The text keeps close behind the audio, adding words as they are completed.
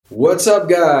What's up,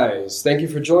 guys? Thank you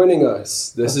for joining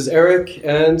us. This is Eric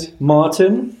and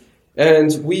Martin.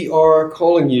 And we are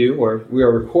calling you, or we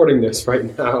are recording this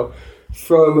right now,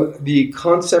 from the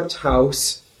Concept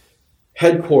House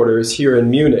headquarters here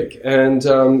in Munich. And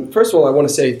first of all, I want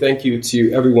to say thank you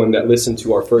to everyone that listened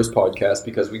to our first podcast,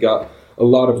 because we got a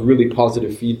lot of really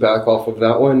positive feedback off of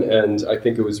that one, and I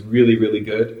think it was really, really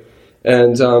good.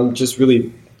 And just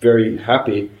really very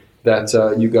happy that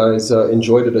you guys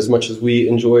enjoyed it as much as we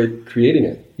enjoyed creating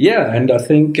it. Yeah, and I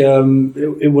think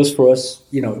it was for us,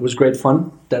 it was great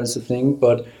fun. That's the thing.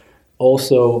 But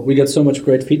also, we got so much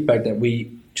great feedback that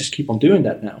we just keep on doing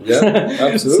that now. Yeah,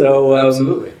 absolutely. So,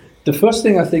 absolutely. The first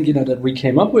thing I think, that we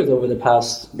came up with over the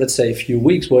past, let's say, few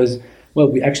weeks was,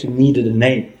 we actually needed a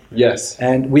name. Yes.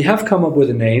 And we have come up with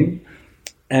a name.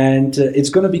 And it's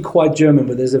going to be quite German,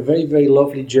 but there's a very, very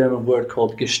lovely German word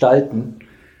called gestalten,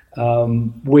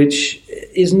 which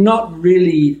is not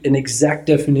really an exact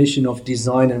definition of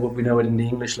design and what we know it in the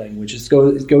English language.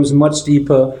 It goes much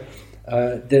deeper.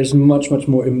 There's much, much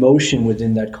more emotion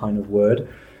within that kind of word.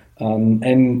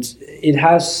 And it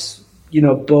has,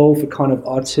 both a kind of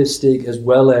artistic as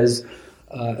well as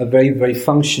a very, very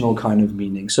functional kind of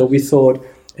meaning. So we thought,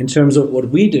 in terms of what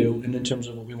we do and in terms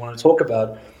of what we want to talk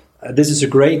about, this is a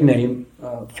great name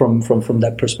from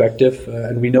that perspective,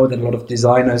 and we know that a lot of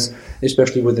designers,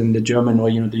 especially within the German or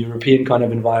the European kind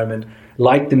of environment,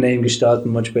 like the name Gestalten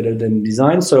much better than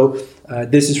design. So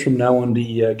this is from now on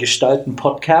the Gestalten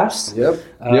podcast.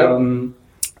 Yep.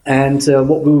 And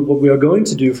what we are going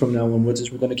to do from now onwards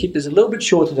is we're going to keep this a little bit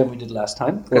shorter than we did last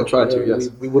time. We'll try to, yes.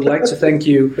 We would like to thank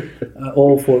you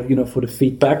all for for the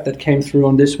feedback that came through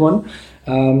on this one.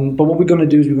 But what we're going to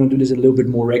do is we're going to do this a little bit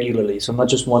more regularly. So not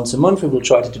just once a month, we will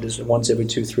try to do this once every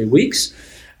 2-3 weeks.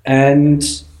 And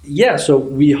yeah, so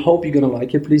we hope you're going to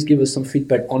like it. Please give us some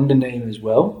feedback on the name as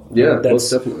well. Yeah,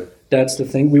 most definitely. That's the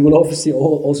thing. We will obviously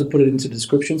also put it into the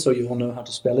description so you all know how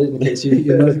to spell it in case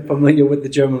you're not familiar with the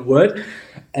German word.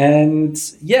 And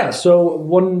yeah, so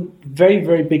one very,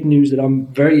 very big news that I'm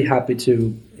very happy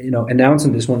to announce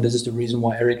on this one. This is the reason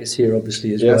why Eric is here,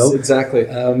 obviously, as well. Yes, exactly.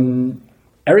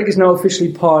 Eric is now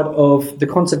officially part of the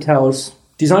Concept House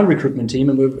design recruitment team,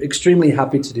 and we're extremely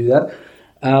happy to do that.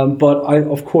 But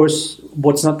of course,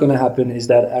 what's not going to happen is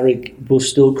that Eric will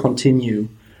still continue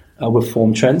with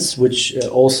Form Trends, which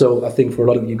also I think for a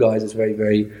lot of you guys is very,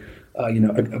 very,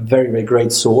 a very, very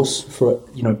great source for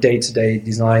day-to-day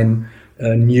design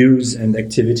news and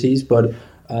activities. But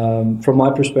from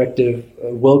my perspective,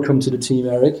 welcome to the team,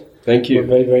 Eric. Thank you. We're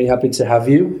very, very happy to have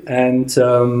you, and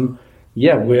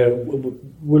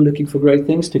we're looking for great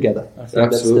things together. I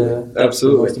think that's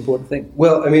the most important thing.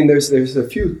 Well, I mean, there's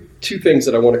two things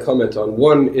that I want to comment on.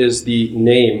 One is the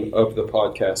name of the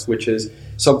podcast, which is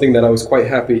something that I was quite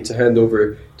happy to hand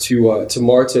over to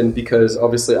Martin, because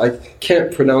obviously I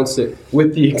can't pronounce it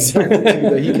with the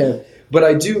exactitude that he can. But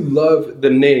I do love the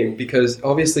name because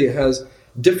obviously it has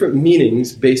different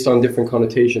meanings based on different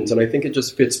connotations, and I think it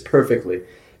just fits perfectly.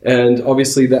 And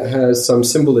obviously that has some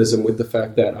symbolism with the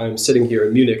fact that I'm sitting here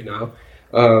in Munich now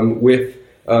with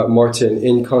Martin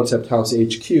in Concept House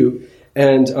HQ,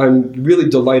 and I'm really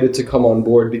delighted to come on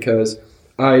board because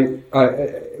I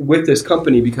with this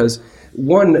company, because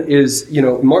one is,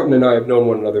 Martin and I have known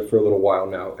one another for a little while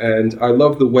now, and I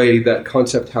love the way that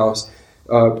Concept House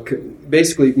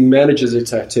basically manages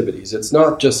its activities. It's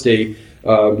not just a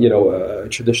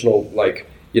traditional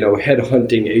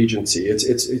headhunting agency.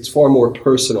 It's far more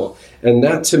personal, and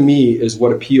that to me is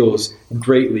what appeals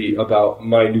greatly about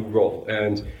my new role.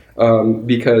 And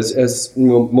because as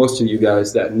most of you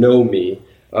guys that know me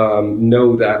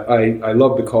know that I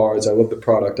love the cars, I love the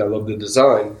product, I love the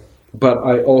design, but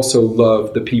I also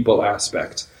love the people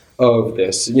aspect of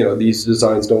this. These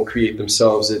designs don't create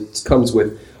themselves. It comes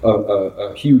with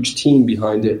a huge team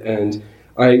behind it, and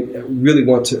I really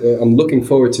I'm looking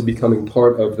forward to becoming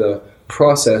part of the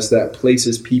process that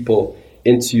places people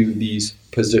into these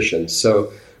positions.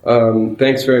 So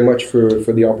thanks very much for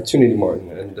the opportunity,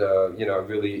 Martin, and I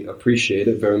really appreciate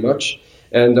it very much,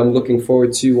 and I'm looking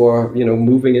forward to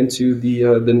moving into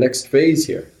the next phase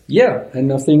here. Yeah,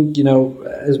 and I think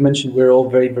as mentioned, we're all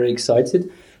very, very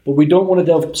excited, but we don't want to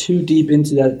delve too deep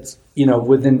into that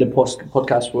within the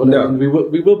podcast world. No. I mean,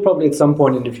 we will probably at some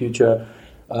point in the future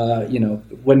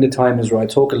when the time is right,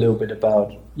 talk a little bit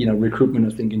about recruitment,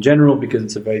 I think, in general, because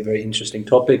it's a very, very interesting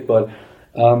topic. But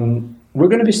we're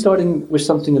going to be starting with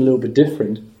something a little bit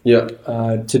different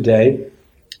today.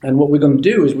 And what we're going to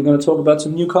do is we're going to talk about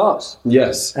some new cars.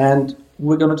 Yes. And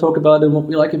we're going to talk about them, what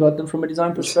we like about them from a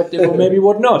design perspective, or maybe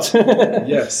what not.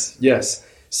 Yes.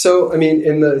 So, I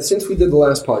mean, since we did the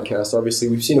last podcast, obviously,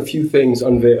 we've seen a few things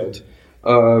unveiled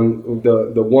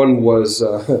The one was,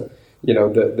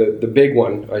 the big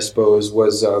one, I suppose,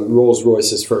 was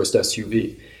Rolls-Royce's first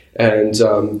SUV. And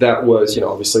that was,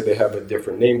 obviously they have a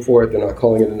different name for it. They're not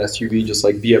calling it an SUV, just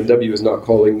like BMW is not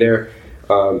calling their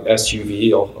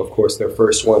SUV, of course, their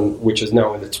first one, which is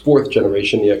now in its fourth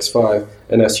generation, the X5,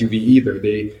 an SUV either.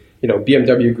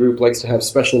 BMW Group likes to have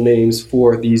special names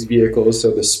for these vehicles,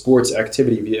 so the sports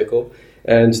activity vehicle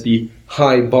and the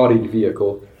high-bodied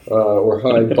vehicle, or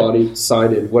high-bodied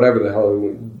sided, whatever the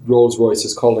hell Rolls-Royce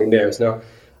is calling theirs. Now,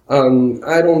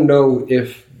 I don't know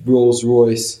if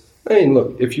Rolls-Royce...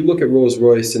 look, if you look at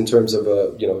Rolls-Royce in terms of,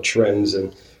 trends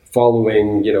and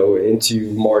following,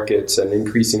 into markets and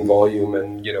increasing volume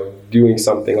and, doing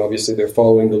something, obviously they're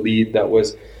following the lead that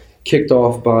was kicked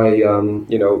off by,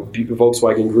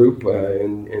 Volkswagen Group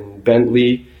and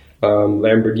Bentley,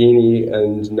 Lamborghini,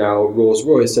 and now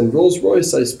Rolls-Royce. And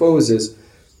Rolls-Royce, I suppose, is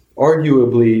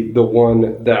arguably the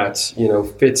one that,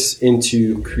 fits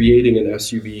into creating an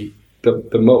SUV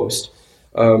the most.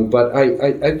 But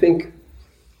I think...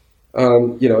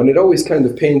 and it always kind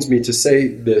of pains me to say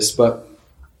this, but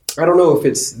I don't know if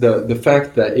it's the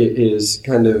fact that it is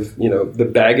kind of, the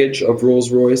baggage of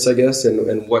Rolls-Royce, I guess,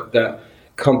 and what that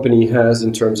company has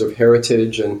in terms of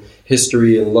heritage and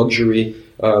history and luxury,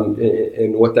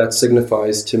 and what that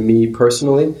signifies to me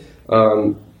personally.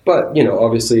 But,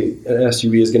 obviously an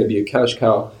SUV is going to be a cash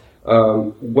cow.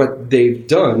 What they've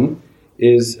done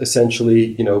is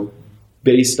essentially,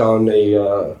 based on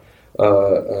a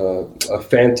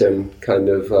Phantom kind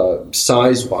of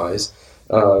size-wise,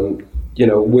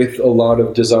 with a lot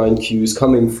of design cues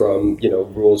coming from,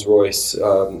 Rolls-Royce,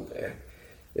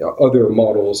 other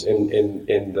models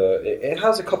it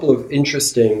has a couple of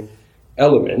interesting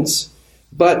elements,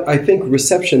 but I think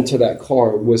reception to that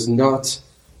car was not,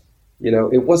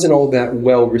 it wasn't all that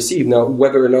well received. Now,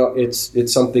 whether or not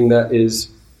it's something that is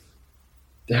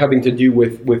having to do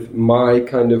with my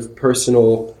kind of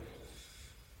personal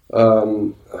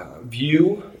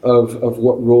view of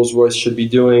what Rolls-Royce should be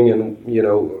doing, and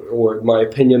or my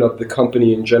opinion of the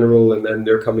company in general, and then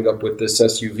they're coming up with this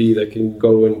SUV that can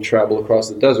go and travel across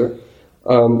the desert.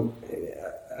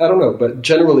 I don't know, but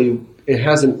generally it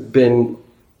hasn't been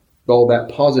all that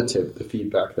positive, the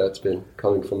feedback that's been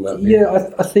coming from that. Yeah,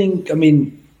 I think,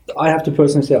 I have to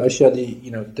personally say I share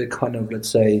the kind of, let's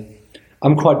say,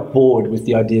 I'm quite bored with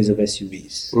the ideas of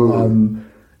SUVs.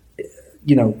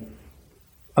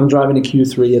 I'm driving a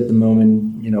Q3 at the moment,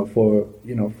 for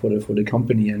the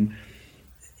company, and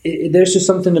there's just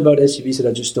something about SUVs that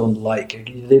I just don't like.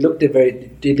 They look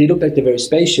like they're very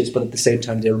spacious, but at the same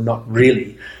time they're not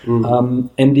really.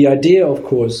 And the idea, of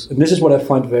course, and this is what I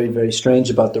find very, very strange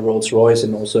about the Rolls-Royce,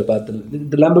 and also about the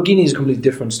Lamborghini is a completely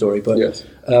different story. But yes.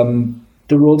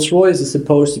 The Rolls-Royce is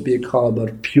supposed to be a car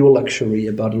about pure luxury,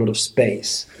 about a lot of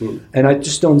space, and I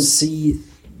just don't see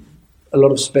a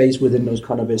lot of space within those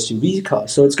kind of SUV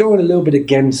cars. So it's going a little bit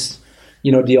against,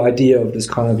 the idea of this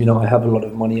kind of, I have a lot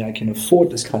of money, I can afford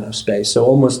this kind of space. So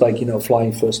almost like,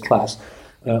 flying first class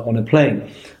on a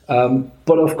plane.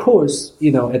 But of course,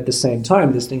 at the same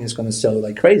time, this thing is going to sell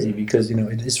like crazy, because,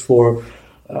 it is for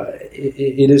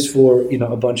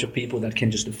a bunch of people that can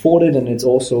just afford it. And it's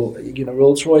also,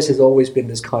 Rolls-Royce has always been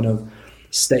this kind of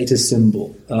status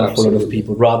symbol for a lot of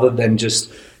people, rather than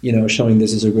just, showing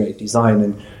this as a great design.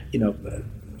 And,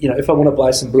 if I want to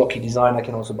buy some blocky design, I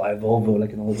can also buy a Volvo,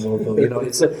 like an old Volvo.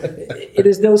 It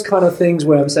is those kind of things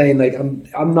where I'm saying, like,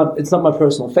 I'm not. It's not my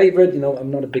personal favorite.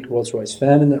 I'm not a big Rolls-Royce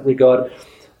fan in that regard.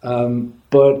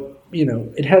 But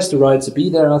it has the right to be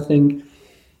there, I think.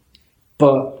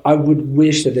 But I would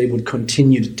wish that they would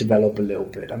continue to develop a little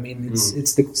bit.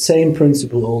 It's the same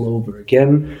principle all over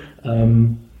again.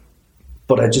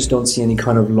 But I just don't see any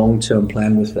kind of long-term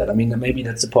plan with that. Maybe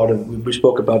that's a part of, we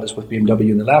spoke about this with BMW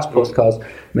in the last podcast.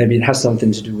 Maybe it has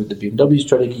something to do with the BMW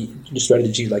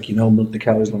strategy, like, milk the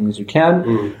cow as long as you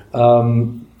can.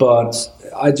 But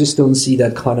I just don't see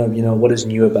that kind of, what is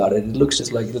new about it. It looks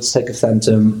just like, let's take a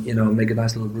Phantom, make a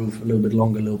nice little roof, a little bit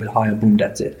longer, a little bit higher, boom,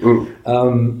 that's it.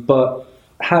 But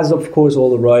has, of course,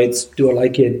 all the rights. Do I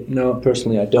like it? No,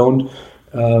 personally, I don't.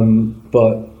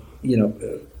 But,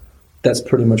 that's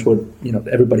pretty much what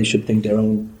everybody should think their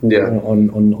own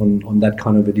on that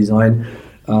kind of a design.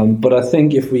 But I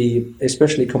think if we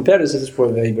especially compare this is for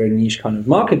a very, very niche kind of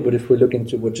market. But if we look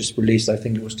into what just released, I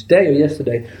think it was today or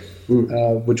yesterday,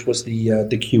 which was the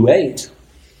Q8,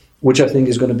 which I think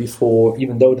is going to be for,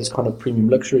 even though this kind of premium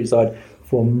luxury side,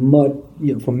 for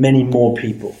many more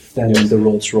people than the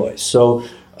Rolls-Royce. So.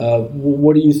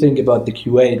 What do you think about the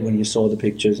Q8 when you saw the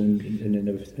pictures and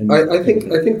everything? I think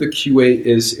the Q8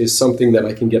 is something that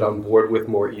I can get on board with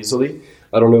more easily.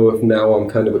 I don't know if now I'm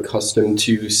kind of accustomed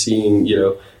to seeing,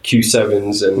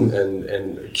 Q7s and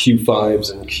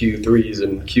Q5s and Q3s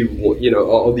and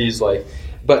all these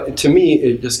but to me,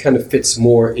 it just kind of fits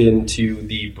more into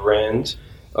the brand,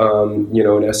 an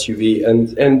SUV.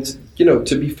 And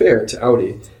to be fair to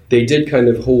Audi, they did kind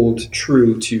of hold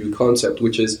true to concept,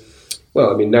 which is,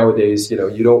 well, I mean, nowadays,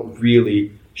 you don't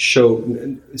really show,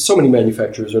 so many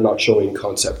manufacturers are not showing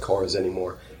concept cars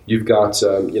anymore. You've got,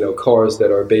 cars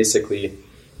that are basically,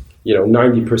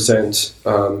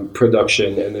 90%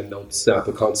 production, and then they'll snap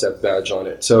a concept badge on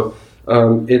it. So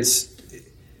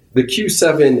the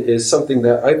Q7 is something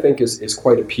that I think is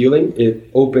quite appealing. It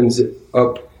opens it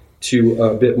up to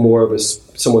a bit more of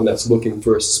someone that's looking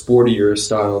for a sportier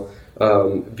style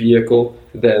vehicle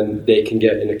than they can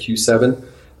get in a Q7.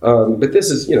 But this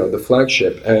is, the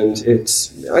flagship, and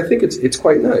I think it's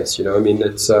quite nice.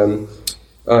 It's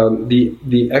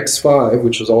the X5,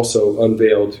 which was also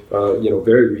unveiled,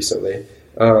 very recently,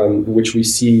 which we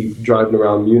see driving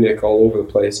around Munich all over the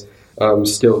place,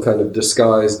 still kind of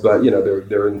disguised, but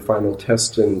they're in final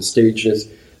test and stages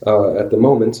at the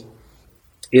moment.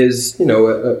 Is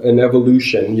an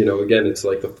evolution. Again, it's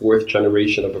like the fourth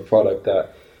generation of a product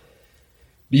that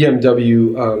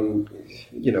BMW,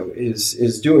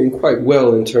 is doing quite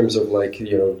well in terms of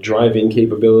driving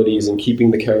capabilities and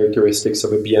keeping the characteristics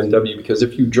of a BMW. Because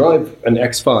if you drive an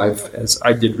X5, as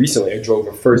I did recently, I drove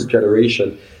a first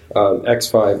generation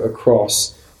X5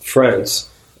 across France,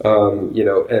 and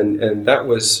that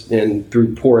was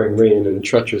through pouring rain and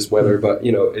treacherous weather, but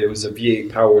it was a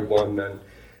V8 powered one. And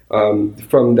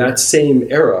from that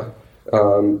same era, I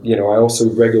also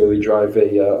regularly drive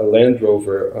a Land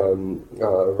Rover,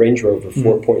 Range Rover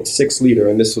 4.6 liter,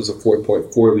 and this was a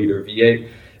 4.4 liter V8.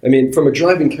 I mean, from a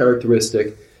driving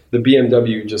characteristic, the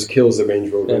BMW just kills the Range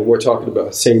Rover, and we're talking about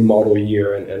the same model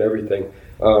year and everything.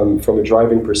 From a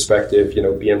driving perspective,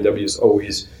 BMW is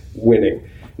always winning.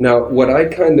 Now, what I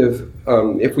kind of,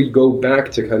 if we go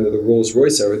back to kind of the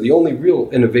Rolls-Royce era, the only real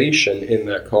innovation in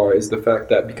that car is the fact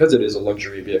that because it is a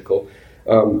luxury vehicle,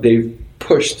 they've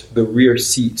pushed the rear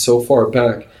seat so far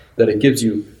back that it gives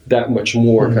you that much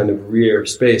more kind of rear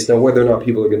space. Now, whether or not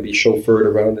people are going to be chauffeured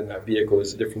around in that vehicle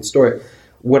is a different story.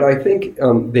 What I think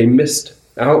they missed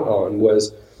out on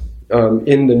was,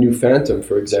 in the new Phantom,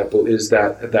 for example, is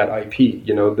that IP.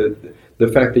 The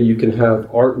fact that you can have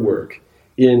artwork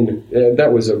in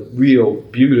that was a real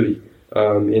beauty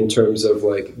in terms of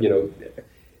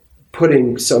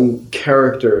putting some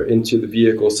character into the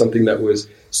vehicle, something that was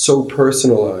so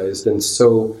personalized and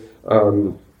so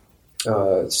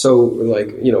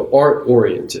art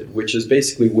oriented, which is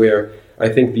basically where I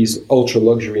think these ultra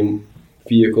luxury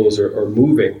vehicles are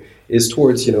moving, is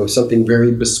towards something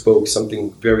very bespoke,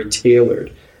 something very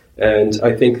tailored. And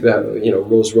I think that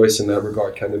Rolls-Royce in that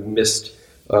regard kind of missed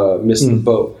the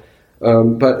boat.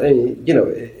 But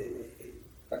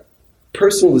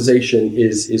personalization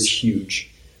is huge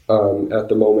at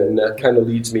the moment, and that kind of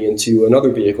leads me into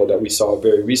another vehicle that we saw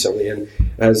very recently, and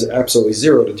has absolutely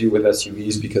zero to do with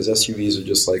SUVs, because SUVs are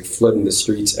just flooding the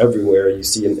streets everywhere. You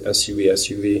see an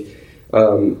SUV,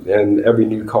 and every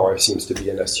new car seems to be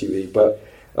an SUV. But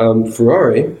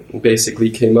Ferrari basically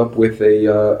came up with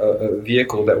a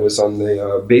vehicle that was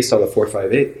based on the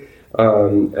 458,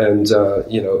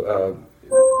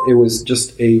 it was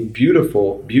just a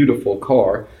beautiful, beautiful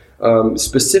car,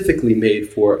 specifically made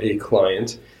for a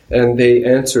client, and they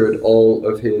answered all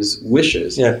of his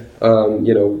wishes. Yeah.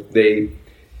 They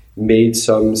made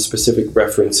some specific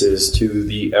references to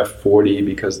the F40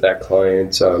 because that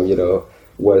client,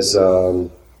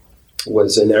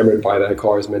 was enamored by that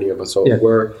car, as many of us all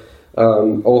were.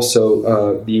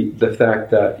 Also, the fact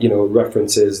that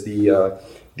references the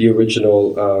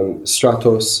original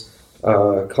Stratos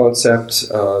concept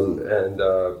and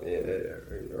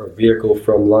or vehicle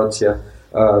from Lancia,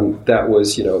 that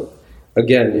was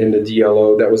again in the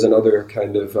DLO. That was another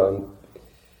kind of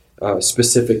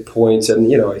specific point. And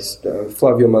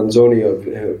Flavio Manzoni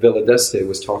of Villa d'Este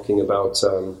was talking about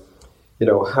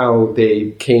how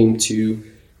they came to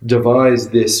devise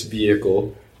this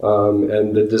vehicle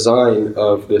and the design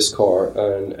of this car,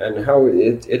 and how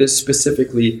it is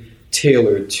specifically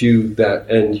tailored to that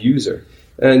end user.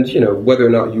 And whether or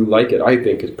not you like it, I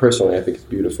think it's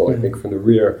beautiful. I think from the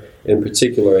rear in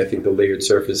particular, I think the layered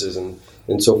surfaces and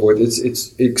so forth,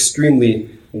 it's extremely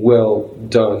well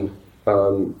done.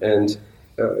 And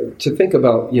to think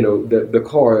about the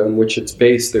car on which it's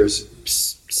based, there's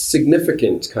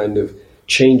significant kind of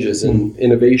changes in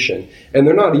innovation, and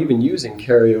they're not even using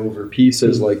carryover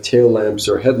pieces like tail lamps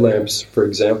or headlamps, for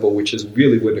example, which is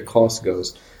really where the cost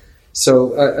goes.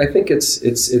 So I think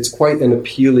it's quite an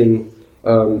appealing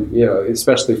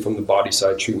especially from the body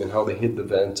side treatment, how they hit the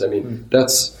vent. I mean,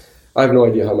 I have no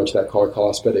idea how much that car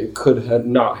cost, but it could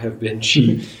not have been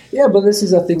cheap. Yeah, but this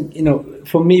is, I think,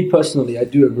 for me personally, I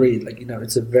do agree. Like,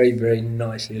 it's a very, very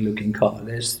nicely looking car.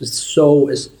 It's so,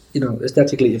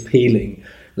 aesthetically appealing.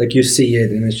 Like, you see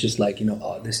it and it's just like,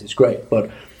 this is great. But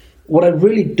what I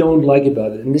really don't like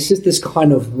about it, and this is this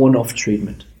kind of one-off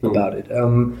treatment about it.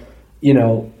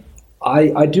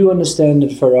 I do understand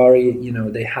that Ferrari,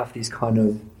 they have these kind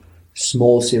of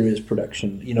small series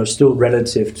production, still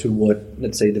relative to what,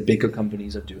 let's say, the bigger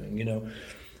companies are doing,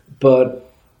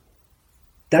 but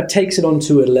that takes it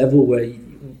onto a level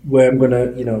where I'm gonna,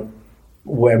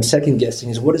 where I'm second guessing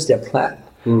is, what is their plan?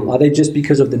 Are they just,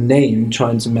 because of the name,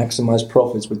 trying to maximize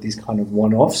profits with these kind of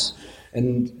one-offs?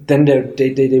 And then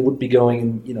they would be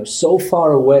going, so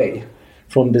far away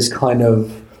from this kind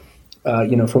of,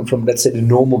 from let's say the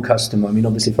normal customer. I mean,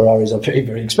 obviously Ferraris are very,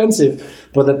 very expensive,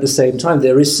 but at the same time,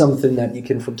 there is something that you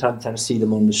can from time to time see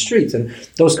them on the street. And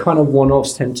those kind of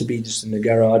one-offs tend to be just in the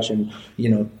garage and,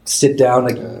 sit down,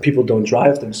 like people don't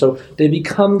drive them. So they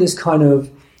become this kind of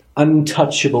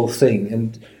untouchable thing.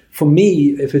 And for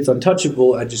me, if it's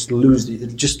untouchable, it just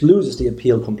loses the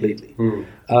appeal completely.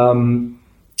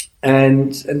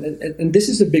 And this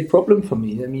is a big problem for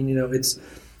me. I mean,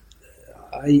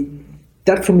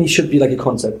 that for me should be like a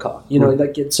concept car,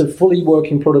 like it's a fully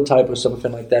working prototype or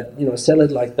something like that, sell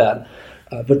it like that,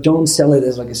 but don't sell it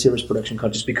as like a serious production car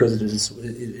just because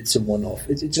it's a one-off.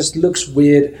 It just looks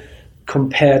weird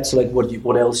compared to like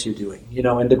what else you're doing,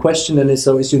 and the question then is,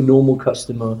 so is your normal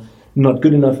customer not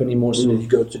good enough anymore so that you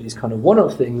go to these kind of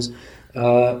one-off things,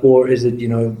 or is it,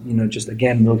 just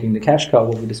again milking the cash cow,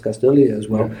 what we discussed earlier as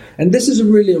well. And this is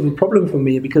really a problem for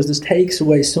me because this takes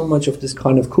away so much of this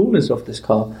kind of coolness of this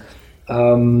car. We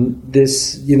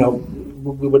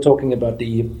were talking about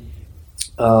the,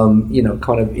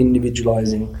 kind of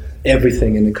individualizing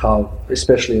everything in the car,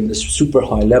 especially in this super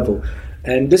high level.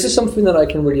 And this is something that I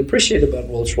can really appreciate about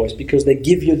Rolls-Royce because they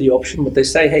give you the option, but they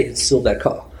say, hey, it's still that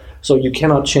car. So you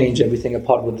cannot change everything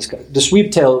apart with this car. The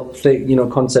sweep tail thing,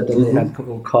 concept that they had,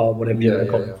 or car, whatever you want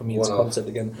to call it. For me, it's a concept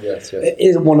again. Yes. It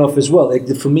is a one-off as well. Like,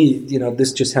 for me,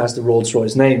 this just has the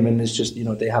Rolls-Royce name, and it's just,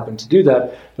 they happen to do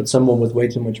that. But someone with way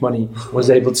too much money was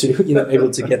able to,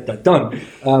 get that done.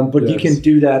 But you can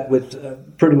do that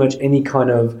with pretty much any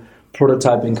kind of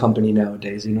prototyping company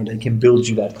nowadays. They can build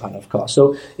you that kind of car.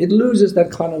 So it loses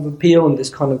that kind of appeal, and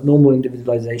this kind of normal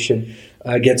individualization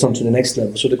gets onto the next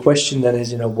level. So the question then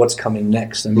is, what's coming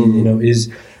next? I mean, is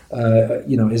a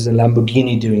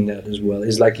Lamborghini doing that as well?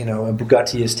 Is like, a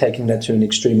Bugatti is taking that to an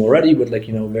extreme already with like,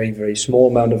 very, very small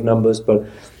amount of numbers, but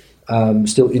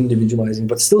still individualizing,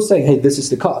 but still saying, hey, this is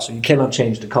the car. So you cannot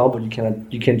change the car, but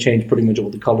you can change pretty much all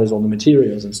the colors, all the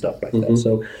materials and stuff like that.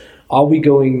 So are we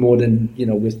going more than,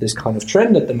 with this kind of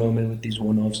trend at the moment with these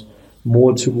one-offs,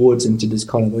 more towards into this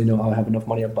kind of, I have enough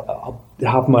money, I'll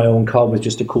have my own car with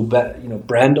just a cool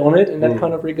brand on it in that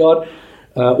kind of regard,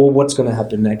 or what's going to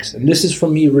happen next? And this is for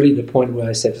me really the point where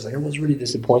I said, I was really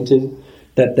disappointed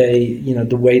that they,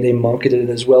 the way they marketed it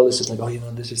as well, is just like,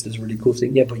 this is this really cool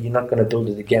thing. Yeah, but you're not going to build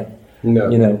it again.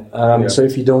 No. So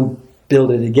if you don't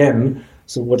build it again,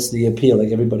 so what's the appeal?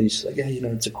 Like, everybody's like,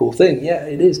 it's a cool thing. Yeah,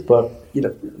 it is, but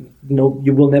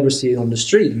you will never see it on the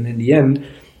street. And in the end,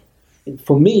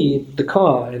 for me, the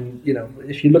car, and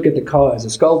if you look at the car as a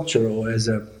sculpture or as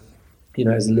a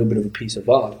as a little bit of a piece of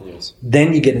art,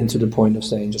 then you get into the point of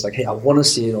saying just like, hey, I want to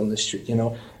see it on the street.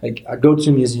 Like, I go to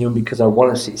a museum because I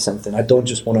want to see something. I don't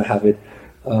just want to have it,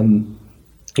 on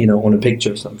a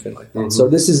picture or something like that. So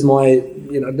this is my,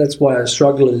 that's why I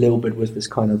struggle a little bit with this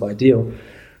kind of ideal.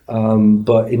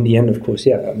 But in the end, of course,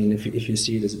 I mean, if you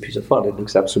see it as a piece of art, it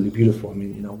looks absolutely beautiful. I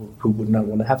mean, who would not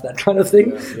want to have that kind of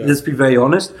thing? Let's be very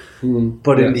honest.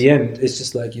 But in the end, it's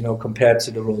just like, compared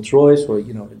to the Rolls-Royce or,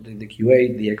 the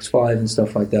Q8, the X5 and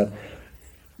stuff like that,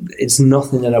 it's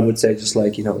nothing that I would say just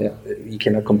like, you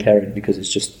cannot compare it because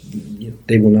it's just,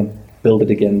 they will not build it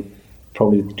again,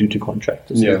 probably due to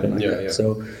contract or something like that.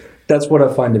 So that's what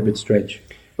I find a bit strange.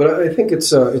 But I think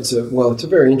it's a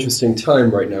very interesting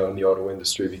time right now in the auto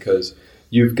industry because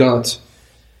you've got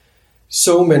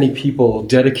so many people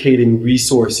dedicating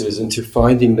resources into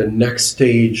finding the next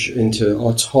stage, into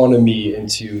autonomy,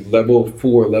 into level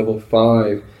 4, level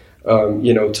 5,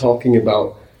 talking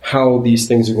about how these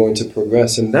things are going to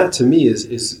progress. And that to me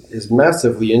is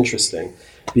massively interesting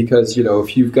because,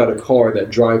 if you've got a car that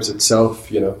drives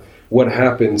itself, what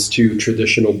happens to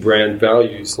traditional brand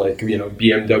values like,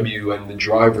 BMW and the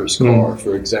driver's car,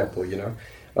 for example,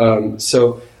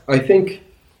 So I think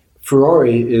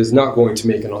Ferrari is not going to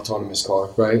make an autonomous car,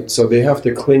 right? So they have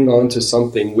to cling on to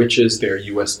something which is their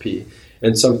USP.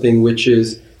 and something which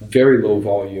is very low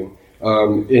volume.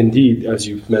 Indeed, as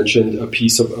you've mentioned, a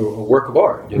piece of a work of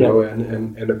art,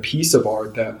 and a piece of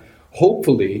art that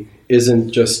hopefully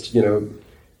isn't just,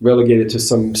 relegated to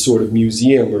some sort of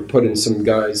museum or put in some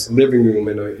guy's living room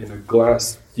in a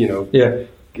glass,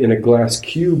 in a glass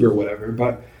cube or whatever.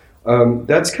 But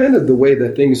that's kind of the way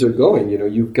that things are going.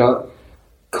 You've got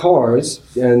cars,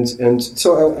 and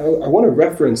so I want to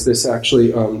reference this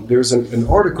actually. There's an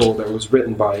article that was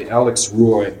written by Alex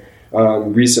Roy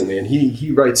recently, and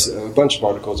he writes a bunch of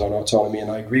articles on autonomy,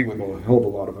 and I agree with him, a hell of a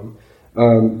lot of them,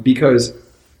 because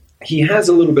he has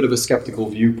a little bit of a skeptical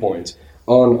viewpoint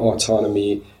on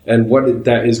autonomy and what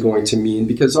that is going to mean,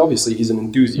 because obviously he's an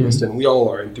enthusiast, and we all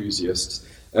are enthusiasts,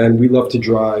 and we love to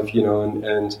drive,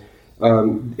 and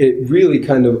it really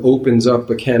kind of opens up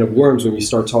a can of worms when you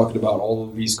start talking about all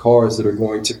of these cars that are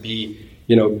going to be,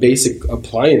 basic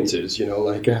appliances,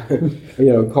 like,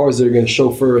 cars that are going to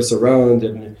chauffeur us around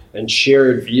and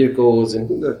shared vehicles, and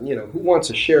who wants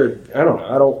a shared,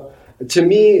 to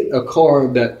me, a car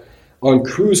that on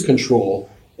cruise control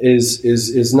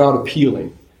is not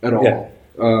appealing at all. Yeah.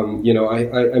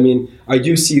 I mean, I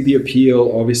do see the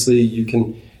appeal. Obviously, you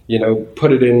can,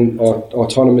 put it in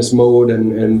autonomous mode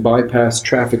and bypass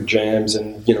traffic jams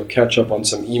and, catch up on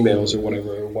some emails or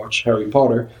whatever and watch Harry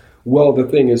Potter while the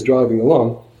thing is driving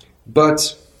along.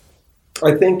 But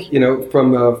I think,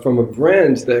 from a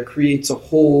brand that creates a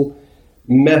whole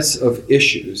mess of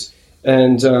issues.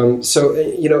 And so,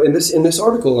 in this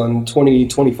article on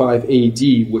 2025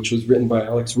 AD, which was written by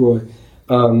Alex Roy,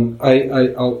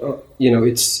 I'll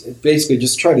it's basically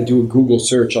just try to do a Google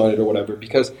search on it or whatever,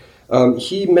 because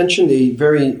he mentioned a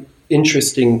very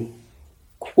interesting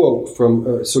quote from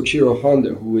Soichiro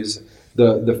Honda, who is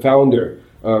the founder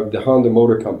of the Honda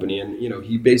Motor Company, and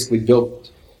he basically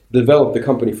developed the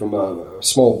company from a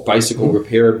small bicycle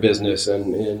repair business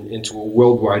and into a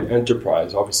worldwide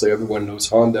enterprise. Obviously, everyone knows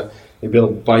Honda. They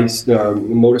built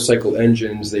motorcycle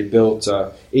engines. They built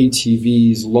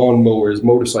ATVs, lawnmowers,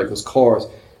 motorcycles, cars.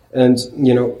 And,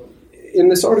 in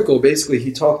this article, basically,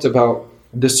 he talked about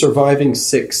the surviving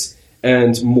six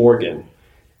and Morgan.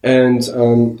 And,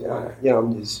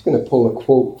 I'm just going to pull a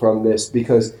quote from this,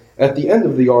 because at the end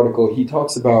of the article, he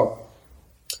talks about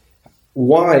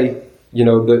why,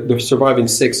 the surviving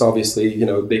six, obviously,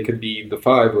 they could be the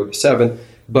five or the seven,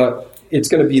 but it's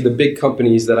going to be the big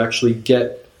companies that actually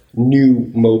get new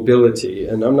mobility.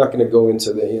 And I'm not going to go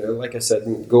into like I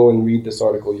said, go and read this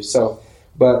article yourself.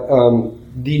 But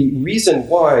the reason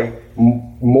why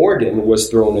Morgan was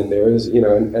thrown in there is,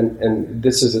 and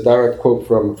this is a direct quote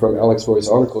from Alex Roy's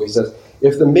article. He says,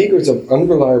 if the makers of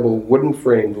unreliable,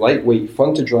 wooden-framed, lightweight,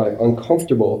 fun-to-drive,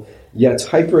 uncomfortable, yet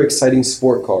hyper-exciting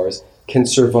sport cars can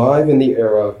survive in the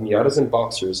era of Miatas and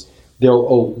Boxers, there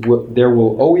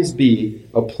will always be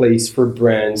a place for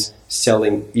brands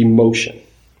selling emotion.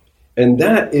 And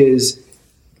that is,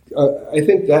 I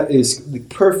think that is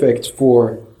perfect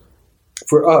for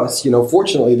us.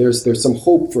 Fortunately, there's some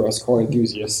hope for us car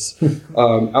enthusiasts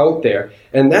out there.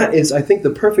 And that is, I think, the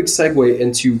perfect segue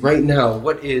into right now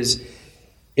what is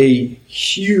a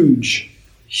huge,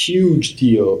 huge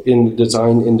deal in the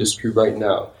design industry right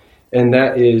now. And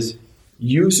that is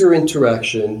user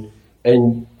interaction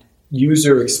and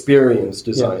user experience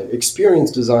design. Yeah.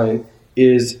 Experience design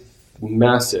is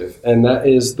massive, and that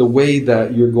is the way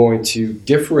that you're going to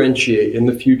differentiate in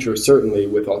the future, certainly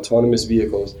with autonomous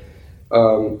vehicles,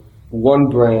 one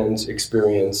brand's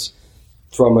experience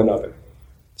from another.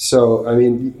 So, I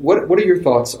mean, what are your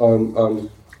thoughts on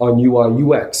UI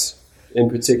UX in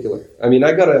particular? I mean,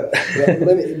 I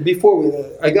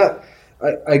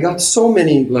got so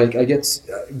many,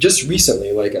 just recently,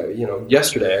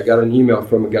 yesterday, I got an email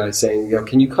from a guy saying,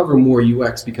 can you cover more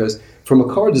UX? Because from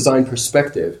a car design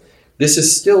perspective, this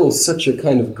is still such a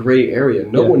kind of gray area.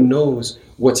 No one knows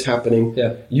what's happening.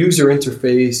 Yeah. User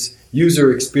interface,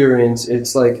 user experience.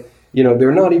 It's like,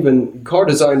 they're not even, car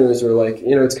designers are like,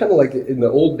 it's kind of like in the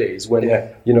old days when,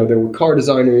 there were car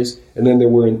designers and then there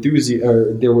were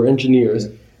engineers,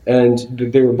 and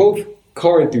they were both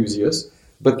car enthusiasts,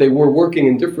 but they were working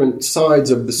in different sides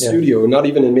of the studio, not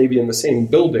even maybe in the same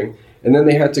building. And then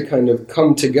they had to kind of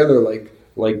come together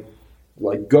like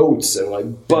goats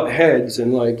and butt heads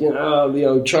and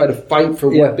try to fight for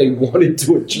what they wanted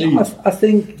to achieve. I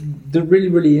think the really,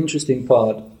 really interesting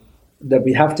part that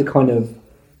we have to kind of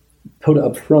put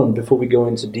up front before we go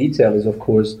into detail is, of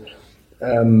course,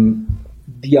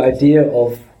 the idea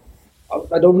of,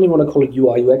 I don't really want to call it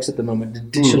UI UX at the moment, the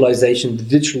digitalization, the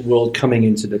digital world coming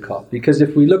into the car. Because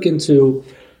if we look into,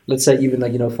 let's say even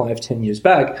 5-10 years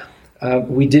back,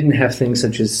 we didn't have things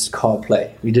such as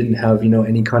CarPlay. We didn't have,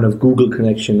 any kind of Google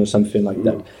connection or something like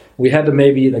that. We had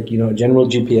maybe like, a general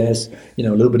GPS, a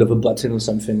little bit of a button or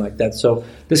something like that. So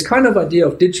this kind of idea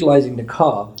of digitalizing the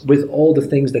car with all the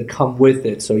things that come with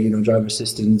it, so, driver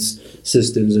assistance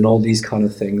systems and all these kind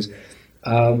of things,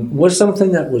 was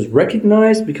something that was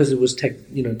recognized because it was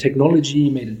technology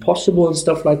made it possible and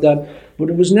stuff like that, but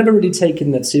it was never really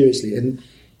taken that seriously. And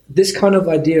this kind of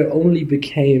idea only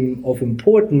became of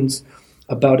importance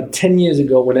about 10 years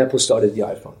ago when Apple started the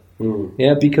iPhone.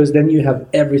 Yeah, because then you have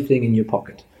everything in your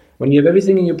pocket. When you have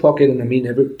everything in your pocket, and I mean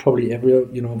probably every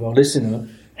of our listener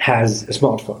has a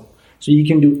smartphone, so you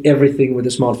can do everything with a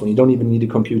smartphone. You don't even need a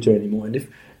computer anymore. And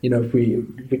if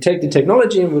we take the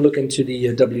technology and we look into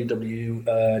the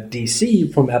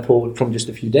WWDC from Apple from just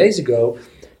a few days ago,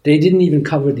 they didn't even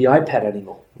cover the iPad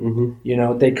anymore.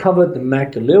 They covered the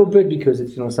Mac a little bit because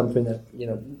it's something that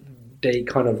they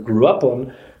kind of grew up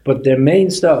on. But their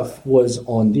main stuff was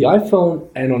on the iPhone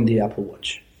and on the Apple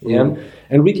Watch. Yeah,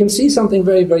 and we can see something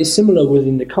very, very similar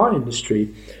within the car industry,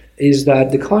 is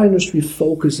that the car industry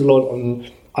focuses a lot on,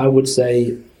 I would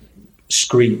say,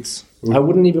 screens. I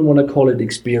wouldn't even want to call it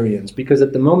experience, because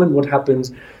at the moment what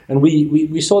happens, and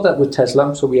we saw that with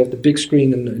Tesla, so we have the big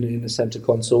screen in the center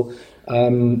console.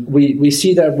 We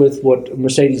see that with what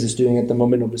Mercedes is doing at the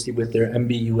moment, obviously with their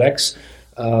MBUX.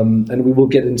 And we will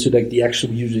get into the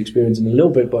actual user experience in a little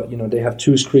bit, but they have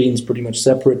two screens pretty much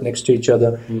separate next to each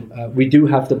other. We do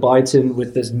have the Byton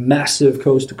with this massive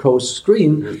coast-to-coast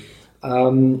screen,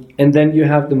 and then you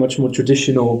have the much more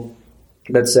traditional,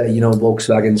 let's say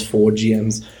Volkswagens, Ford,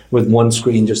 GMs with one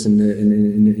screen just in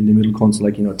the middle console,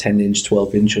 like 10-inch,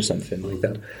 12-inch or something like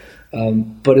that.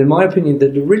 But in my opinion, the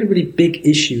really, really big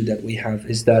issue that we have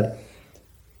is that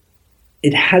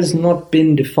it has not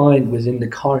been defined within the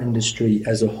car industry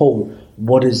as a whole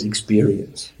what is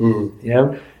experience.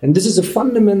 Yeah, and this is a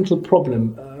fundamental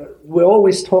problem. We're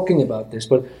always talking about this,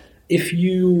 but if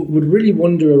you would really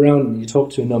wander around and you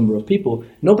talk to a number of people,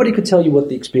 nobody could tell you what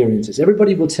the experience is.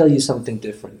 Everybody will tell you something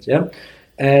different. Yeah,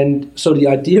 and so the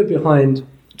idea behind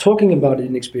talking about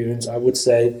an experience, I would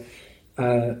say,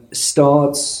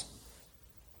 starts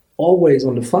always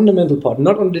on the fundamental part,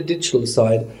 not on the digital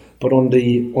side, but on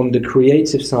the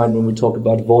creative side when we talk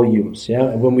about volumes,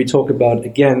 yeah, and when we talk about,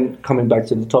 again, coming back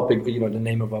to the topic, the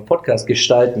name of our podcast,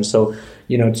 gestalten, so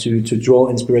to draw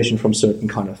inspiration from certain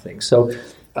kind of things. So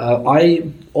I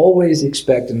always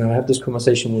expect, and I have this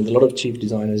conversation with a lot of chief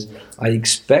designers, I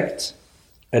expect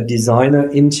a designer,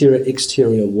 interior,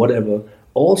 exterior, whatever,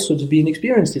 also to be an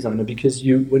experienced designer, because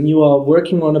when you are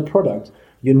working on a product,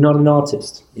 you're not an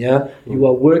artist, yeah. You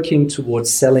are working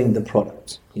towards selling the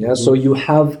product, yeah. So you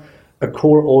have a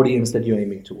core audience that you're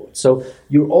aiming towards. So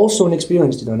you're also an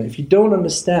experienced designer. If you don't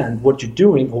understand what you're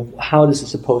doing or how this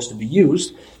is supposed to be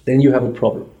used, then you have a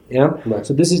problem, yeah. Right.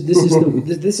 So this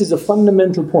is a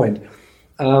fundamental point.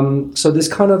 So this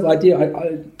kind of idea,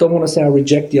 I don't want to say I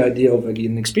reject the idea of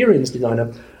an experienced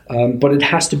designer, but it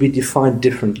has to be defined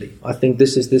differently. I think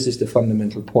this is the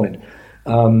fundamental point.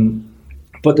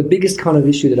 But the biggest kind of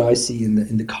issue that I see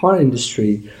in the car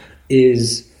industry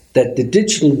is that the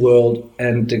digital world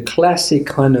and the classic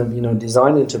kind of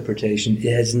design interpretation,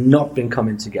 it has not been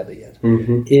coming together yet.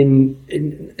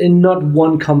 In not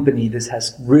one company this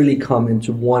has really come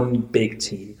into one big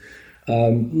team.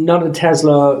 Not a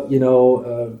Tesla,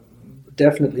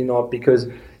 definitely not, because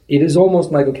it is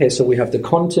almost like, okay, so we have the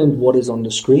content, what is on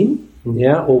the screen,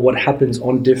 yeah, or what happens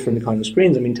on different kind of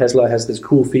screens. I mean, Tesla has this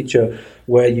cool feature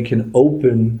where you can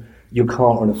open your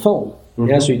car on a phone,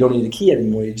 yeah, so you don't need a key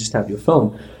anymore, you just have your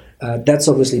phone. That's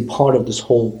obviously part of this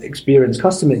whole experience,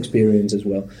 customer experience as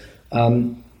well.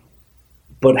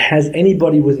 But has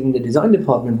anybody within the design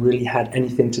department really had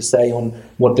anything to say on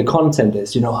what the content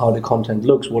is, how the content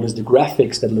looks, what is the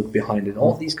graphics that look behind it,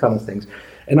 all these kind of things.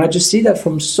 And I just see that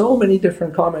from so many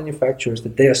different car manufacturers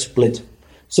that they are split,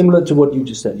 similar to what you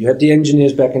just said. You had the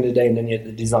engineers back in the day and then you had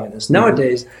the designers.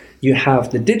 Nowadays, you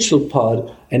have the digital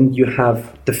part and you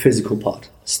have the physical part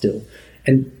still.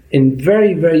 And in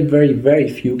very, very, very, very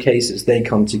few cases, they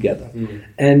come together.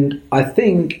 And I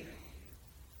think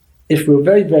if we're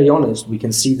very, very honest, we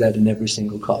can see that in every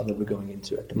single car that we're going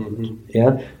into at the moment.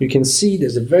 Yeah, you can see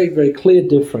there's a very, very clear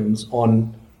difference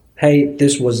on, hey,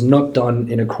 this was not done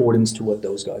in accordance to what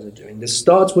those guys are doing. This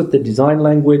starts with the design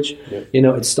language.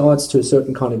 It starts to a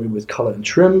certain kind of with color and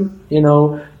trim.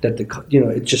 That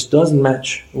it just doesn't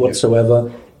match whatsoever.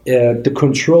 The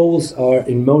controls are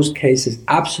in most cases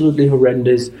absolutely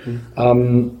horrendous. We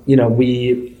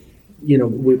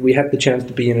had the chance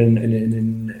to be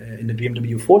in the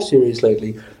BMW 4 Series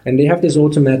lately, and they have this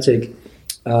automatic,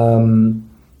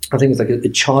 I think it's like a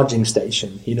charging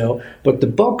station, but the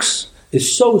box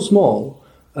is so small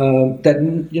that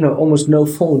almost no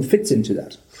phone fits into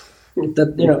that.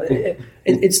 That, you know,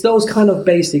 it's those kind of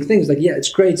basic things. Like, yeah, it's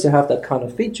great to have that kind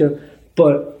of feature,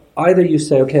 but either you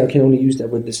say, okay, I can only use that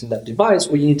with this and that device,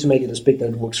 or you need to make it as big that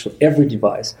it works for every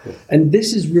device. Yeah. And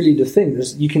this is really the thing.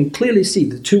 You can clearly see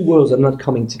the two worlds are not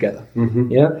coming together.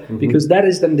 Because that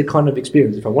is then the kind of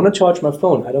experience. If I want to charge my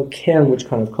phone, I don't care which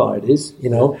kind of car it is, you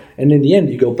know. And in the end,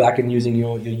 you go back and using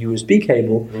your USB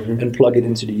cable and plug it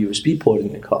into the USB port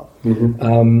in the car.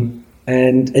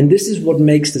 And this is what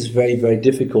makes this very, very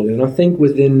difficult. And I think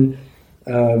within,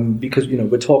 because, you know,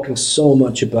 we're talking so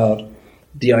much about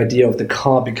the idea of the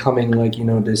car becoming like, you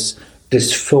know,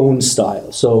 this phone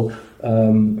style. So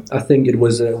I think it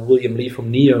was William Lee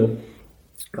from NIO.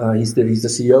 He's the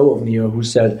CEO of NIO, who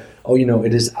said, "Oh, you know,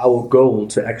 it is our goal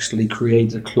to actually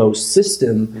create a closed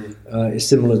system,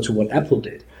 similar to what Apple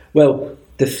did." Well,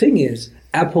 the thing is,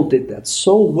 Apple did that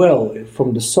so well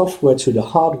from the software to the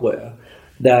hardware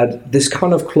that this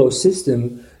kind of closed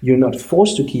system, you're not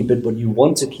forced to keep it, but you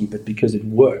want to keep it because it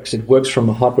works. It works from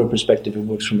a hardware perspective, it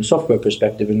works from a software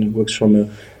perspective, and it works from a,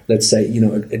 let's say, you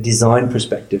know, a design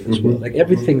perspective as well. Like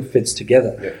everything fits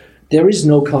together. Yeah. There is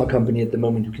no car company at the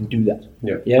moment who can do that.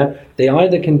 Yeah. They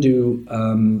either can do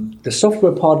the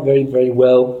software part very, very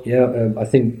well. I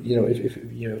think, you know, if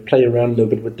you know, play around a little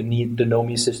bit with the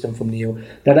Nomi system from NIO,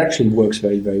 that actually works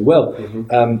very, very well.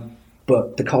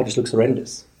 But the car just looks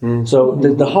horrendous. So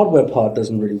the hardware part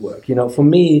doesn't really work. You know, for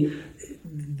me,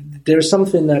 there's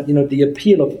something that, you know, the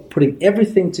appeal of putting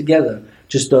everything together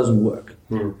just doesn't work.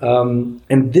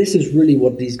 And this is really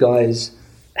what these guys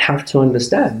have to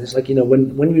understand. It's like, you know,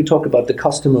 when we talk about the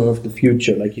customer of the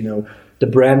future, like, you know, the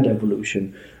brand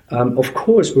evolution, of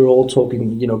course, we're all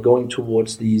talking, you know, going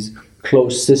towards these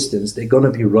closed systems. They're going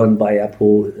to be run by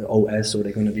Apple OS, or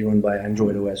they're going to be run by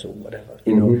Android OS, or whatever.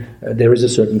 You know, there is a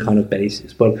certain kind of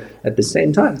basis, but at the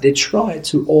same time, they try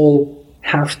to all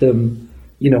have them,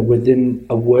 you know, within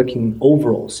a working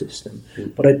overall system.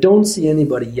 But I don't see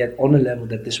anybody yet on a level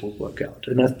that this will work out.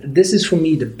 And this is, for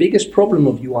me, the biggest problem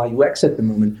of UI UX at the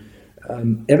moment.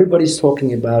 Everybody's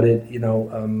talking about it. You know,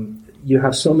 you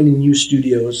have so many new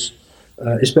studios,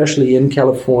 especially in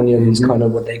California, these kind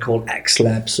of what they call X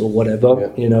Labs or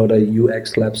whatever, you know, the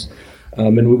UX Labs.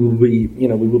 And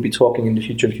we will be talking in the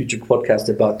future podcast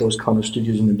about those kind of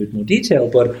studios in a bit more detail.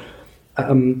 But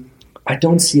I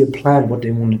don't see a plan what they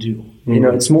want to do. You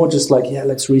know, it's more just like, yeah,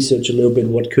 let's research a little bit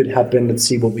what could happen. Let's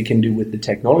see what we can do with the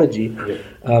technology.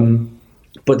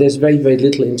 But there's very, very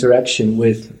little interaction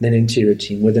with an interior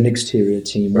team, with an exterior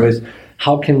team, with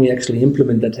how can we actually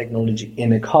implement that technology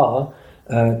in a car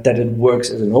that it works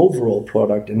as an overall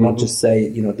product, and not just say,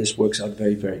 you know, this works out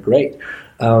very, very great.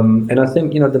 And I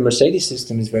think, you know, the Mercedes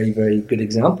system is very, very good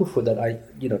example for that.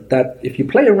 That if you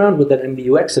play around with that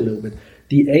MBUX a little bit,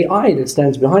 the AI that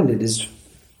stands behind it is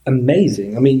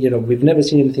amazing. I mean, you know, we've never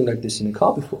seen anything like this in a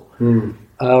car before.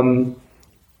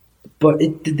 But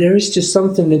there is just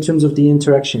something in terms of the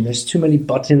interaction. There's too many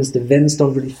buttons. The vents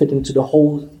don't really fit into the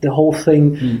whole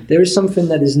thing. There is something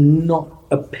that is not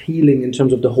appealing in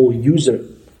terms of the whole user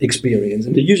experience.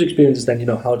 And the user experience is then, you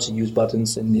know, how to use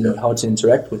buttons and, you know, how to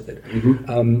interact with it.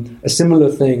 A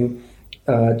similar thing,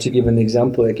 to give an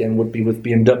example again, would be with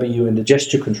BMW and the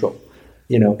gesture control.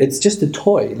 You know, it's just a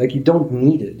toy. Like, you don't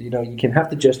need it. You know, you can have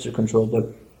the gesture control,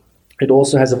 but it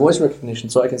also has a voice recognition,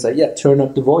 so I can say, yeah, turn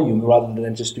up the volume, rather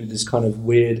than just do this kind of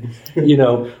weird, you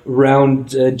know,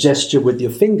 round gesture with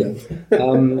your finger.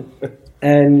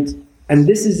 And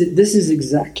this is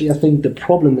exactly, I think, the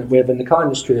problem that we have in the car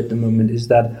industry at the moment is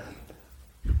that,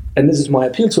 and this is my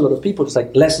appeal to a lot of people, it's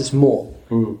like less is more.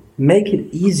 Make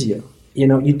it easier. You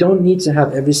know, you don't need to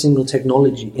have every single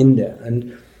technology in there.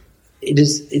 And it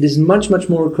is much, much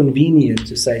more convenient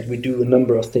to say we do a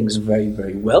number of things very,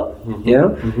 very well.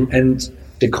 And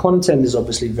the content is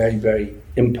obviously very, very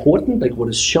important, like what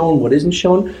is shown, what isn't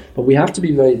shown. But we have to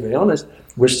be very, very honest.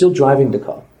 We're still driving the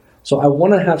car. So I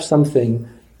want to have something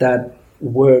that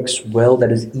works well,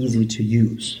 that is easy to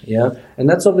use. And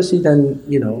that's obviously then,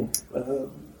 you know,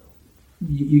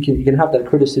 you can have that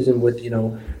criticism with, you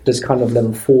know, this kind of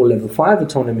level 4, level 5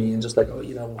 autonomy, and just like, oh,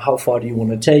 you know, how far do you want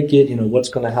to take it? You know, what's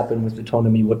going to happen with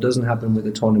autonomy? What doesn't happen with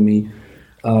autonomy?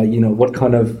 You know, what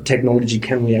kind of technology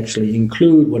can we actually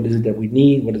include? What is it that we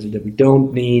need? What is it that we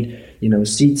don't need? You know,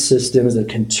 seat systems that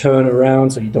can turn around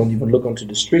so you don't even look onto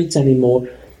the streets anymore.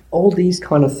 All these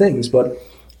kind of things. But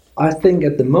I think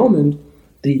at the moment,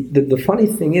 the funny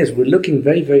thing is we're looking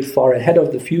very, very far ahead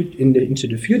of the into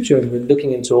the future, and we're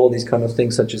looking into all these kind of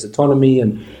things such as autonomy,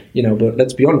 and, you know, but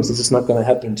let's be honest, this is not going to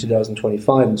happen in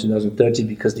 2025 and 2030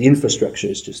 because the infrastructure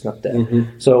is just not there.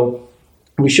 So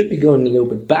we should be going a little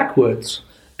bit backwards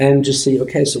and just see,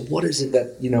 okay, so what is it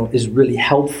that, you know, is really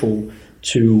helpful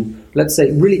to, let's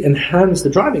say, really enhance the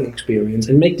driving experience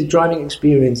and make the driving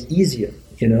experience easier,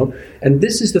 you know. And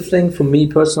this is the thing for me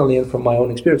personally, and from my own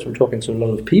experience from talking to a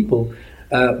lot of people,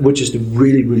 which is the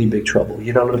really, really big trouble.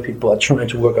 You know, a lot of people are trying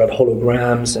to work out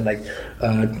holograms and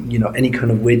any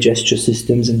kind of weird gesture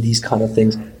systems and these kind of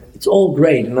things. It's all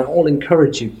great, and I all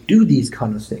encourage you, do these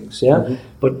kind of things, yeah? Mm-hmm.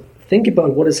 But think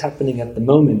about what is happening at the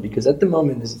moment, because at the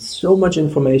moment there's so much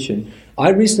information. I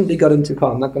recently got into a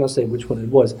car, I'm not going to say which one it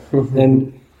was,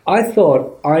 and I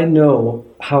thought I know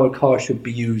how a car should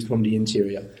be used from the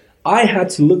interior. I had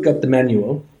to look up the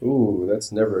manual. Ooh,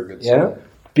 that's never a good sign. Yeah,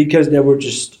 because there were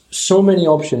just so many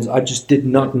options, I just did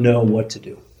not know what to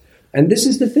do. And this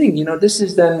is the thing, you know, this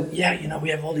is then, we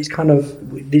have all these kind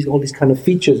of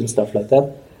features and stuff like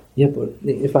that. Yeah, but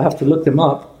if I have to look them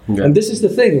up, and this is the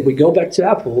thing, if we go back to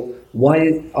Apple,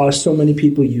 why are so many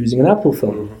people using an Apple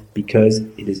phone? Mm-hmm. Because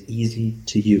it is easy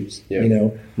to use. Yeah. You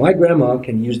know, my grandma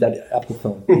can use that Apple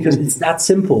phone because it's that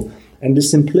simple. And the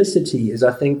simplicity is,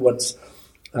 I think, what's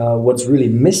really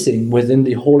missing within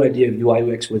the whole idea of UI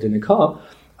UX within a car.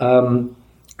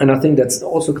 And I think that's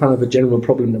also kind of a general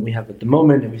problem that we have at the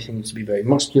moment. Everything needs to be very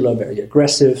muscular, very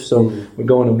aggressive. So we're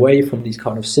going away from these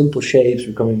kind of simple shapes.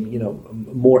 We're going,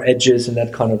 more edges in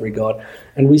that kind of regard.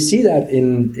 And we see that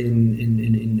in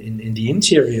the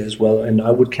interior as well. And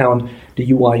I would count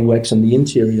the UI UX on the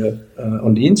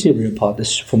interior part.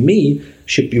 This, for me,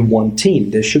 should be one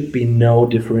team. There should be no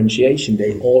differentiation.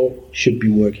 They all should be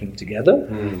working together.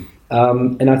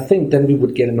 And I think then we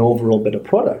would get an overall better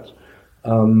product.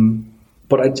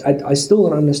 But I still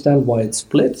don't understand why it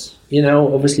splits. You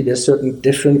know, obviously there's certain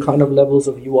different kind of levels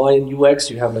of UI and UX.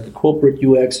 You have like a corporate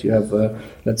UX. You have,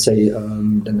 let's say,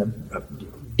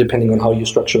 depending on how your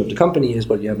structure of the company is,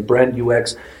 but you have a brand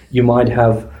UX. You might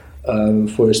have,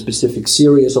 for a specific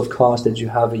series of cars, that you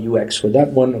have a UX for that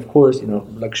one. Of course,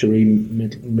 luxury,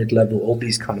 mid-level, all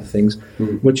these kind of things,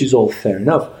 which is all fair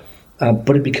enough.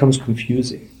 But it becomes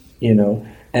confusing,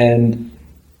 and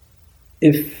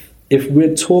if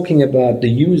we're talking about the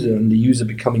user and the user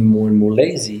becoming more and more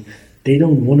lazy, they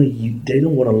don't want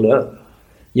to learn.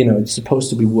 It's supposed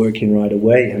to be working right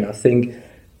away, and I think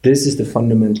this is the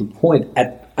fundamental point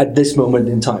at this moment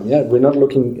in time. Yeah, we're not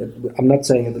looking at, I'm not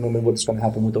saying at the moment what's going to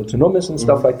happen with autonomous and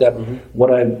stuff like that.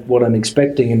 What I'm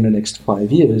expecting in the next 5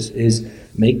 years is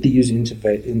make the user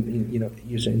interface,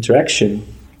 user interaction.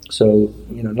 So,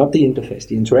 not the interface,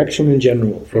 the interaction in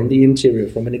general, from the interior,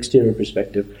 from an exterior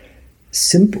perspective,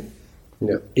 simple.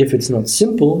 Yeah. If it's not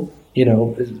simple,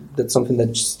 that's something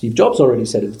that Steve Jobs already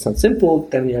said. If it's not simple,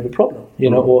 then you have a problem.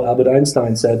 Or Albert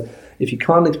Einstein said, if you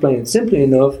can't explain it simply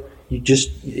enough,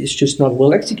 it's just not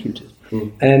well executed.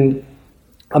 And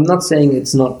I'm not saying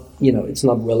it's not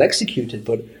well executed,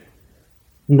 but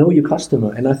know your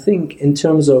customer. And I think in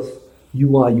terms of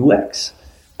UI UX,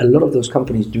 a lot of those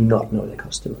companies do not know their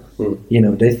customer.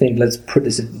 They think, let's put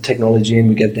this technology in,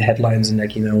 we get the headlines and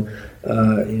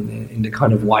in the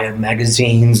kind of Wired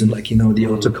magazines and the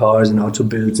auto cars and auto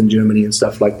builds in Germany and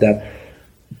stuff like that.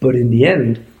 But in the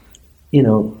end,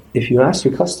 if you ask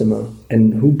your customer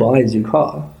and who buys your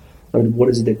car, what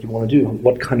is it that you want to do?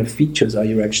 What kind of features are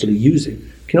you actually using?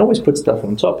 You can always put stuff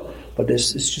on top, but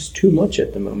it's just too much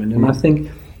at the moment. And I think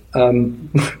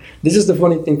this is the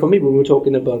funny thing for me when we're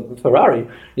talking about Ferrari.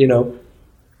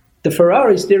 The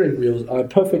Ferrari steering wheels are a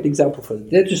perfect example for it.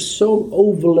 They're just so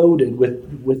overloaded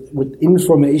with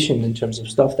information in terms of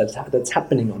stuff that's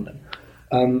happening on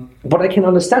them. But I can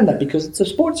understand that because it's a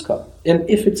sports car. And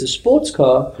if it's a sports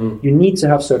car, you need to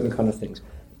have certain kind of things.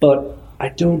 But I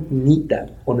don't need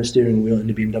that on a steering wheel in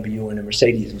a BMW or in a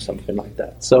Mercedes or something like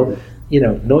that. So,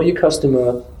 know your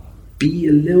customer, be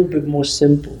a little bit more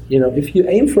simple. If you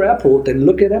aim for Apple, then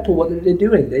look at Apple. What are they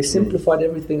doing? They simplified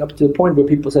everything up to the point where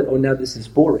people said, "Oh, now this is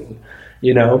boring."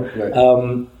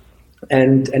 Right.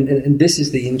 And this is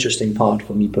the interesting part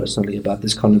for me personally about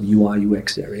this kind of UI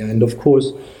UX area. And of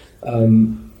course,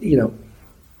 from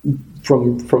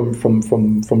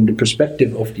the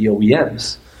perspective of the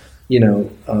OEMs,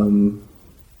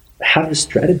 have a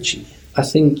strategy. I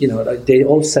think they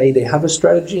all say they have a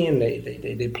strategy and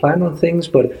they plan on things,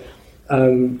 but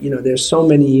there's so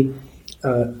many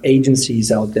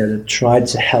agencies out there that try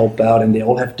to help out, and they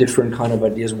all have different kind of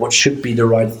ideas what should be the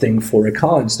right thing for a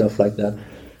car and stuff like that.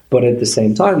 But at the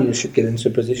same time, you should get into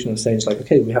a position of saying, it's like,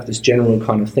 okay, we have this general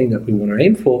kind of thing that we want to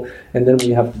aim for, and then we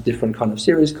have the different kind of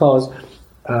series cars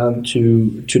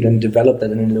to then develop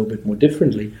that in a little bit more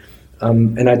differently.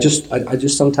 And I just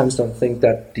sometimes don't think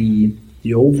that the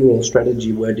overall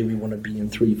strategy, where do we want to be in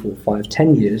 3, 4, 5,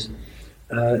 10 years,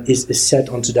 is set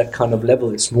onto that kind of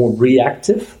level. It's more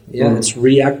reactive. Yeah, it's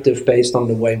reactive based on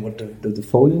the way what the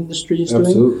phone industry is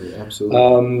doing.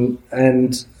 Absolutely.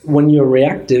 And when you're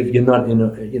reactive, you're not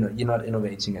you're not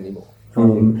innovating anymore.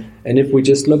 And if we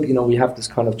just look, we have this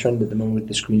kind of trend at the moment.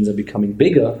 The screens are becoming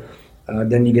bigger.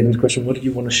 Then you get into the question: what do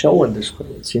you want to show on the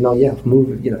screens?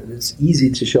 It's easy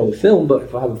to show a film, but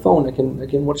if I have a phone, I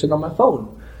can watch it on my phone.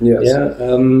 Yes. Yeah.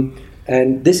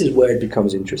 And this is where it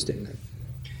becomes interesting.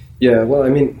 Yeah, well, I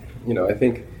mean, I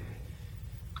think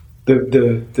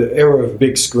the era of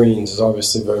big screens is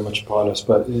obviously very much upon us,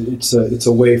 but it's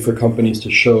a way for companies to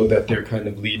show that they're kind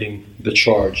of leading the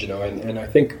charge, and I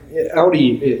think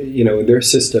Audi, their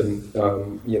system,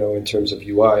 in terms of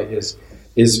UI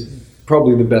is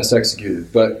probably the best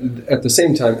executed. But at the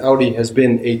same time, Audi has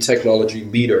been a technology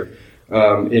leader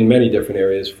in many different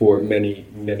areas for many,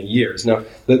 many years. Now,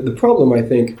 the problem, I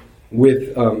think,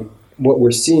 with what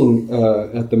we're seeing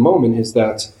at the moment is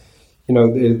that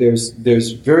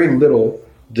there's very little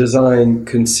design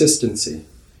consistency.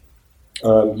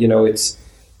 For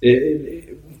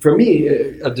me,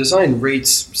 a design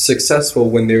rates successful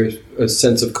when there's a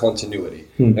sense of continuity.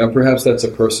 Now, perhaps that's a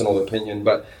personal opinion,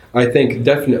 but I think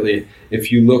definitely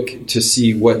if you look to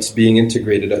see what's being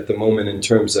integrated at the moment in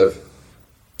terms of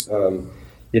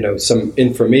some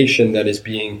information that is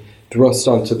being thrust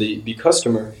onto the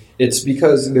customer, it's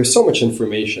because there's so much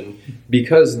information,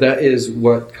 because that is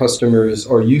what customers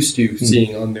are used to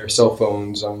seeing on their cell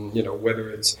phones, whether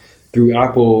it's through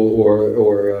Apple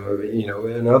or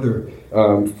another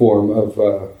form of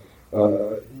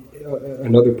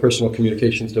another personal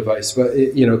communications device. But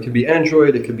it could be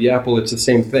Android, it could be Apple. It's the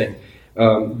same thing.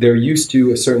 They're used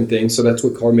to a certain thing, so that's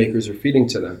what car makers are feeding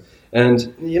to them.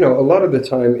 And a lot of the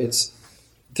time,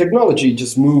 technology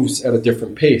just moves at a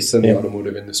different pace than the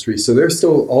automotive industry. So they're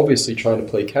still obviously trying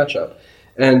to play catch up.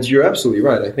 And you're absolutely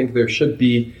right. I think there should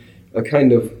be a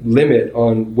kind of limit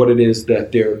on what it is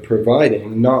that they're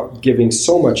providing, not giving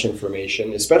so much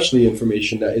information, especially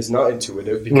information that is not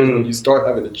intuitive, because when you start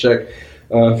having to check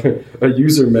a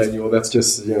user manual, that's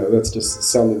just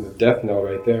sounding the death knell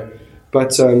right there.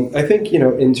 But I think,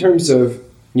 in terms of,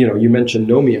 you mentioned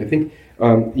Nomi, I think,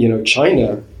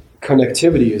 China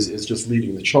connectivity is just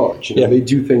leading the charge. They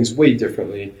do things way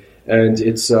differently, and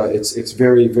it's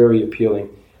very, very appealing.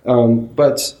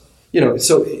 But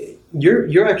so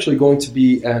you're actually going to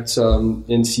be at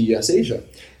in CES Asia.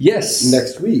 Yes.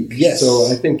 Next week. Yes. So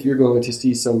I think you're going to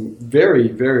see some very,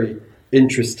 very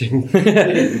interesting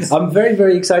things. I'm very,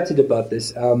 very excited about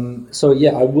this. I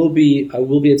will be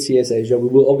at CES Asia. We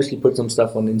will obviously put some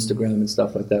stuff on Instagram and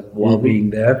stuff like that while being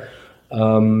there.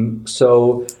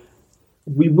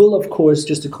 We will, of course,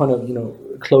 just to kind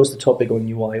of, close the topic on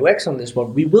UI UX on this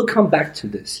one, we will come back to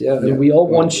this, and we all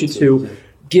want you to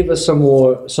give us some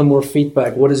more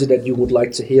feedback. What is it that you would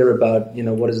like to hear about?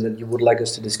 What is it that you would like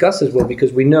us to discuss as well?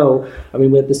 Because we know,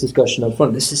 we had this discussion up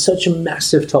front, this is such a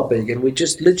massive topic, and we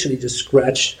just literally just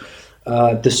scratched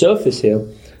the surface here,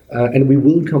 and we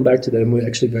will come back to that, and we're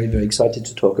actually very, very excited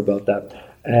to talk about that.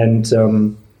 And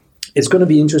it's going to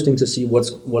be interesting to see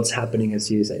what's happening at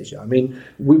CES Asia.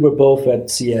 We were both at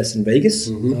CES in Vegas,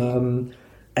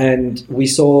 and we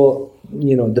saw,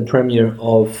 the premiere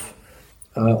of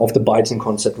the Byton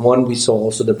Concept 1. We saw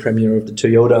also the premiere of the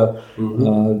Toyota,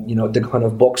 the kind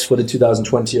of box for the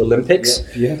 2020 Olympics,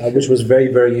 which was very,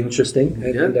 very interesting.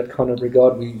 And in that kind of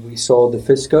regard, we saw the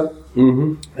Fisker,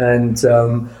 and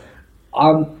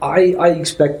I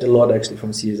expect a lot actually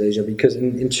from CES Asia, because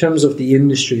in terms of the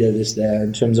industry that is there,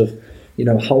 in terms of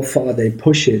how far they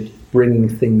push it, bringing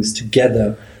things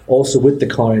together, also with the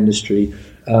car industry,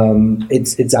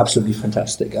 it's absolutely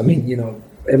fantastic.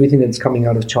 Everything that's coming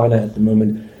out of China at the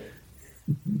moment,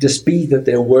 the speed that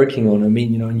they're working on.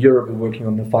 In Europe we're working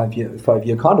on the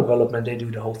five-year car development. They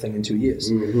do the whole thing in 2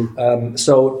 years.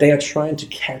 So they are trying to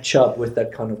catch up with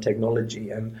that kind of technology,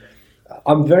 and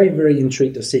I'm very, very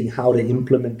intrigued of seeing how they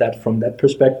implement that from that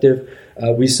perspective.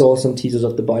 We saw some teasers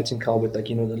of the Byton car with the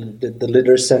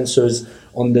lidar sensors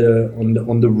on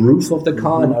the roof of the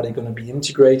car, and how they're going to be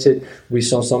integrated. We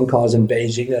saw some cars in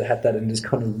Beijing that had that in this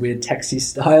kind of weird taxi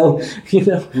style,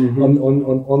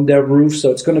 on their roof.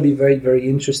 So it's going to be very, very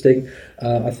interesting.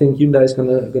 I think Hyundai is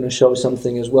going to show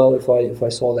something as well, if I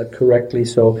saw that correctly.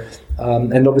 So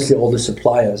and obviously all the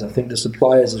suppliers. I think the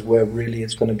suppliers is where really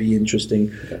it's going to be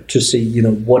interesting to see,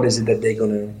 what is it that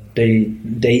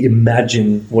they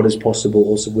imagine what is possible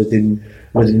also within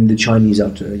the Chinese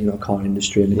car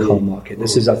industry and the car market.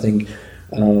 This is, I think,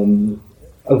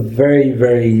 a very,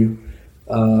 very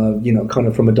kind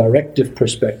of from a directive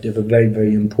perspective, a very,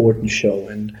 very important show,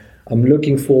 and I'm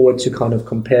looking forward to kind of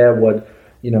compare what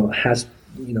has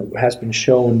has been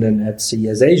shown then at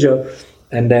CES Asia,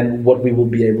 and then what we will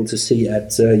be able to see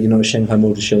at Shanghai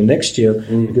Motor Show next year,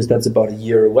 because that's about a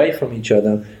year away from each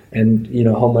other, and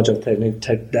how much of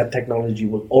that technology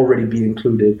will already be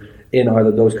included in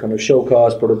either those kind of show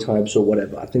cars, prototypes, or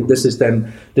whatever. I think this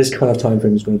kind of time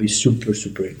frame is going to be super,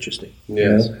 super interesting.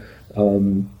 Yes.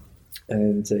 But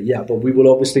we will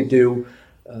obviously do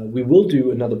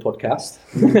another podcast.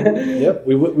 Yep.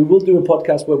 We will do a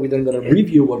podcast where we're then going to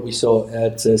review what we saw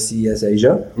at CES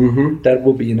Asia. Mm-hmm. That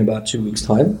will be in about 2 weeks'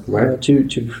 time, right? 2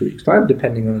 to 3 weeks' time,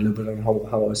 depending on a little bit on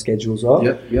how our schedules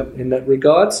are. Yep. In that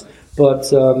regards.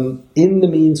 But in the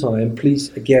meantime, please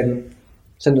again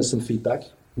send us some feedback.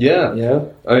 Yeah.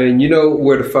 I mean, you know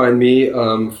where to find me,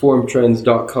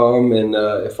 formtrends.com, and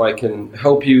if I can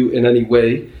help you in any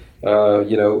way,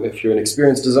 if you're an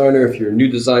experienced designer, if you're a new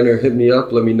designer, hit me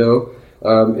up, let me know.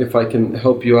 If I can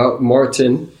help you out,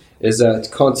 Martin is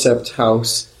at Concept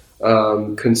House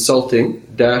Consulting.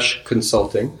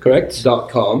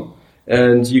 Correct.com.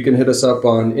 And you can hit us up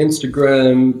on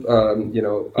Instagram,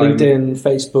 LinkedIn,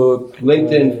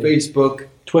 Facebook,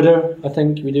 Twitter, I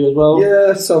think we do as well.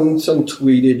 Yeah, some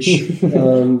tweetage,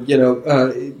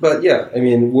 but yeah, I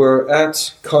mean, we're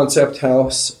at Concept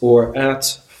House or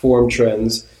at Form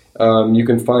Trends. You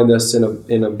can find us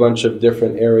in a bunch of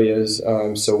different areas.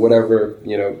 So whatever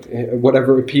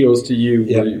appeals to you,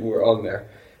 we're on there.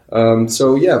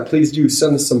 Please do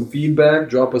send us some feedback,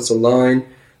 drop us a line.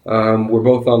 We're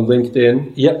both on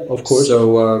LinkedIn. Yep, of course.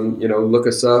 So look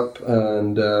us up,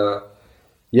 and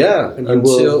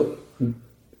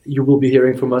you will be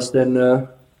hearing from us then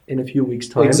in a few weeks'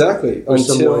 time. Exactly.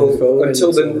 Until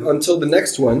the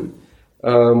next one,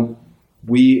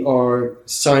 we are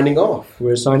signing off.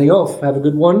 We're signing off. Have a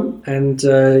good one, and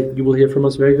you will hear from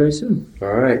us very, very soon.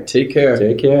 All right. Take care.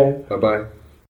 Take care. Bye-bye.